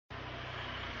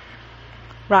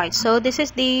Right, so this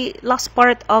is the last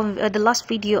part of the last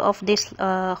video of this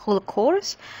whole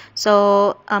course.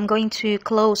 So I'm going to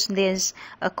close this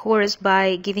course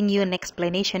by giving you an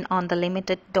explanation on the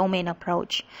limited domain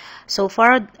approach. So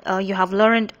far, you have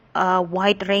learned a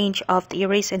wide range of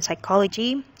theories in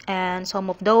psychology, and some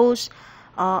of those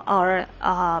are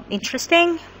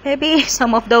interesting, maybe.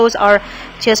 Some of those are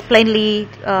just plainly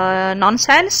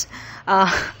nonsense.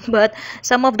 But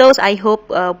some of those I hope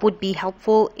would be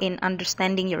helpful in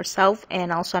understanding yourself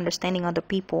and also understanding other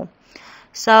people.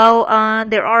 So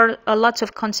there are lots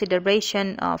of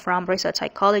consideration from research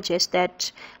psychologists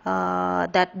that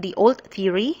the old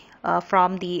theory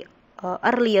from the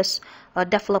earliest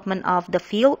development of the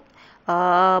field,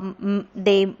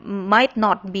 they might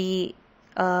not be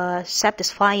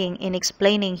satisfying in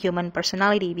explaining human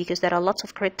personality, because there are lots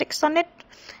of critics on it,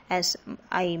 as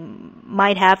I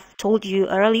might have told you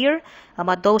earlier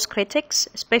about those critics,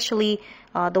 especially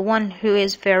the one who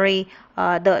is very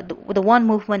the one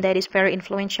movement that is very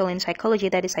influential in psychology,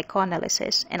 that is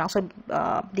psychoanalysis, and also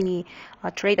the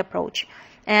trait approach.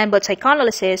 But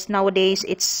psychoanalysis nowadays,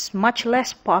 it's much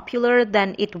less popular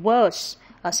than it was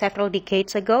several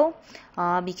decades ago,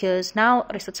 because now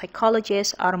research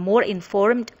psychologists are more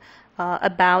informed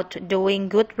about doing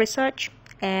good research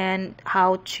and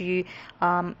how to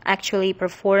actually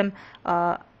perform,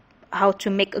 how to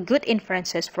make good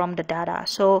inferences from the data.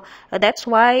 So that's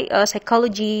why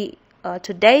psychology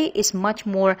today is much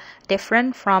more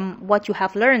different from what you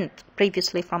have learned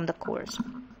previously from the course.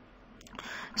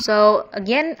 So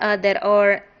again, there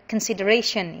are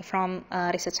consideration from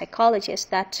research psychologists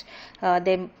that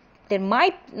there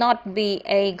might not be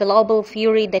a global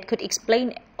theory that could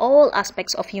explain all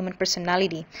aspects of human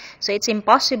personality. So it's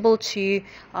impossible to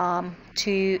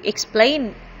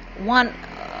explain one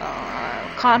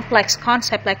complex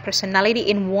concept like personality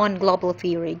in one global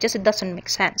theory. Just it doesn't make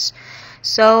sense.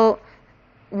 So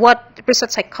what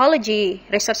research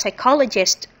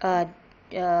psychologists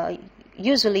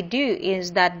usually do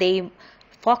is that they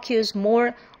focus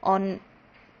more on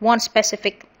one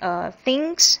specific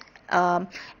things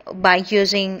by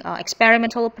using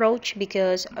experimental approach,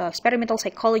 because experimental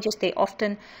psychologists, they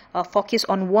often focus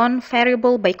on one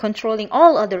variable by controlling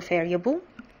all other variable.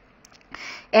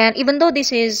 And even though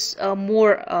this is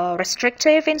more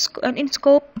restrictive in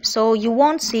scope, so you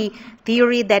won't see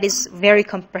theory that is very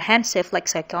comprehensive like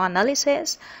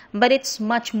psychoanalysis, but it's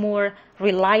much more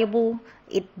reliable.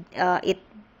 It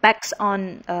backs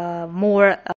on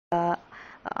more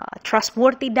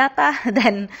trustworthy data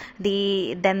than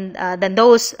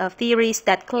those theories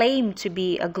that claim to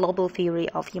be a global theory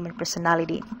of human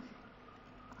personality.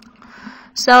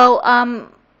 So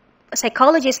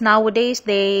psychologists nowadays,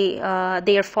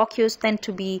 their focus tend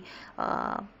to be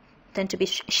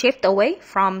shift away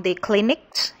from the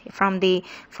clinics, from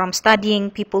studying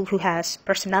people who has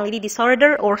personality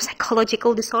disorder or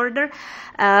psychological disorder,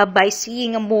 by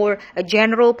seeing a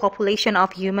general population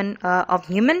of human.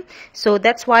 So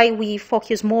that's why we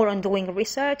focus more on doing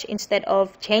research instead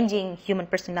of changing human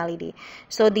personality.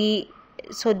 So the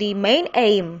main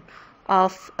aim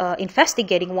of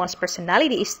investigating one's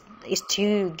personality is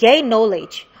to gain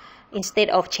knowledge instead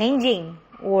of changing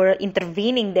or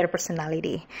intervening their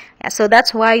personality. So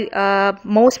that's why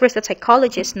most research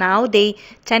psychologists now, they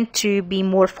tend to be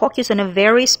more focused on a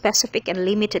very specific and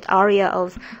limited area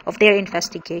of their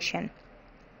investigation.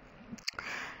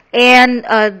 And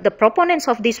the proponents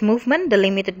of this movement, the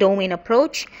limited domain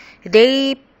approach,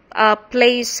 they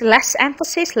place less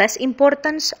emphasis, less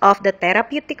importance of the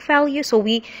therapeutic value. So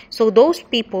those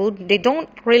people, they don't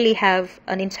really have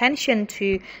an intention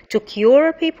to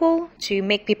cure people, to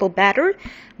make people better,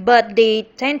 but they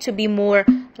tend to be more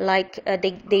like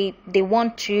they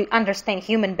want to understand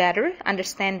human better,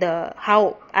 understand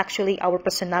how actually our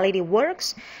personality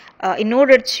works, in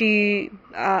order to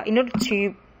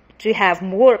have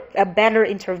a better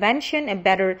intervention and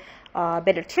better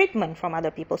treatment from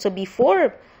other people. So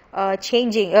before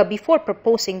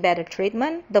proposing better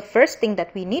treatment, the first thing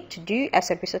that we need to do as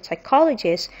a research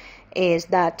psychologist is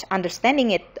that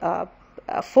understanding it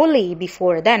fully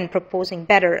before then proposing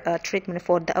better treatment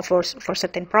for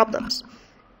certain problems.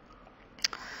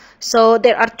 So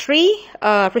there are three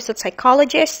research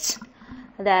psychologists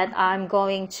that I'm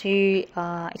going to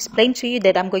explain to you,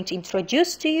 that I'm going to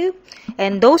introduce to you.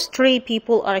 And those three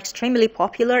people are extremely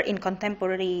popular in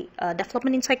contemporary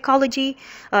development in psychology.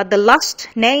 The last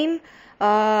name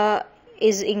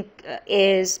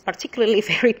is particularly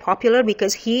very popular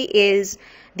because he is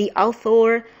the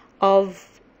author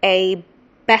of a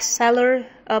bestseller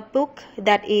book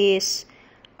that is,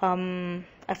 I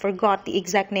forgot the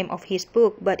exact name of his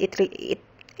book, but it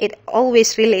it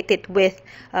always related with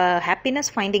happiness,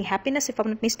 finding happiness, if I'm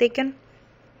not mistaken.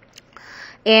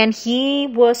 And he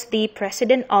was the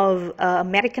president of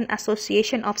American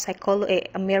Association of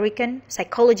American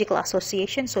Psychological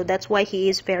Association. So that's why he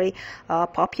is very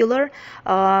popular.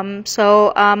 I'm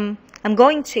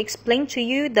going to explain to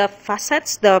you the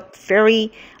facets, the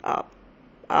very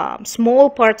small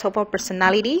parts of our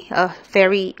personality, a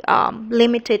very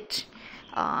limited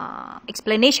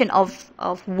explanation of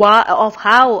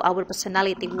how our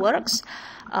personality works.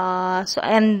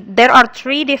 And there are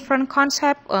three different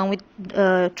concepts with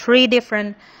three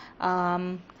different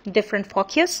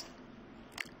focus.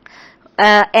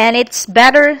 And it's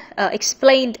better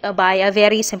explained by a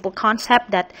very simple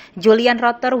concept that Julian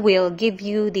Rotter will give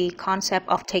you the concept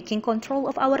of taking control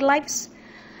of our lives.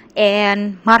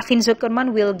 And Marvin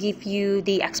Zuckerman will give you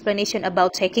the explanation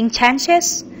about taking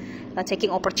chances,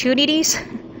 taking opportunities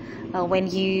when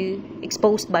you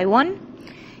exposed by one.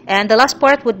 And the last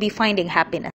part would be finding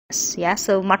happiness. Yeah,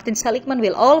 so Martin Seligman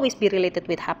will always be related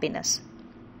with happiness.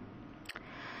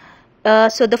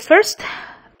 So the first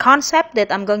concept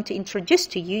that I'm going to introduce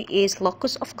to you is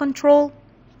locus of control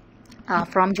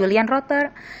from Julian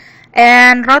Rotter.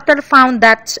 And Rotter found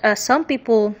that some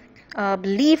people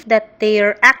believe that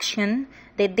their action,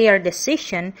 that their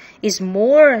decision is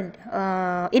more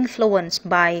influenced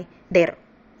by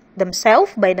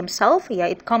themselves. Yeah,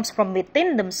 it comes from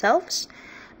within themselves.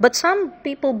 But some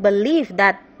people believe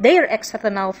that their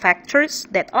external factors,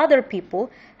 that other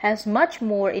people has much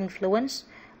more influence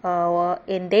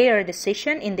in their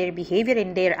decision, in their behavior,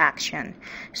 in their action.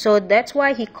 So that's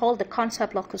why he called the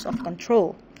concept locus of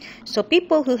control. So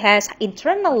people who has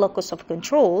internal locus of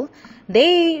control,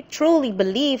 they truly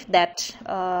believe that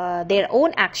their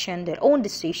own action, their own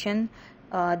decision,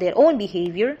 their own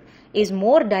behavior is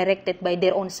more directed by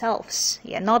their own selves,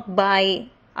 yeah, not by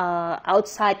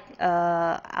outside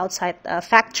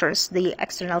factors, the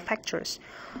external factors.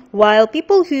 While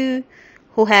people who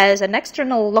has an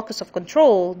external locus of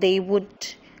control, they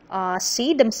would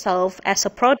see themselves as a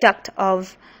product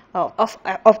of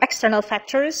external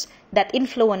factors that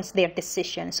influence their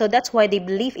decision. So that's why they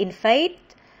believe in fate,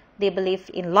 they believe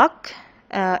in luck,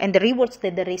 and the rewards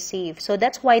that they receive. So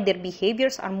that's why their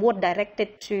behaviors are more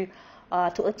directed to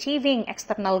achieving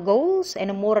external goals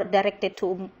and more directed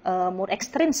to more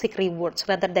extrinsic rewards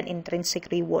rather than intrinsic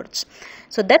rewards.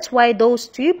 So that's why those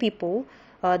two people,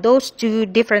 those two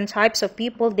different types of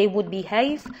people, they would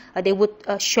behave, they would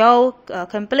show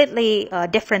completely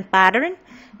different pattern,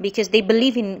 because they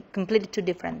believe in completely two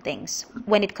different things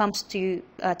when it comes to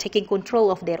taking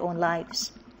control of their own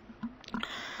lives.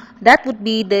 That would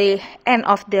be the end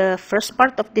of the first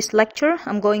part of this lecture.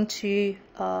 I'm going to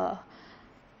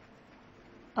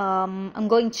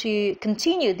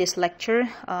continue this lecture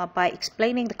by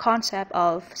explaining the concept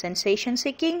of sensation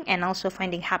seeking and also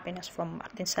finding happiness from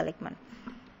Martin Seligman.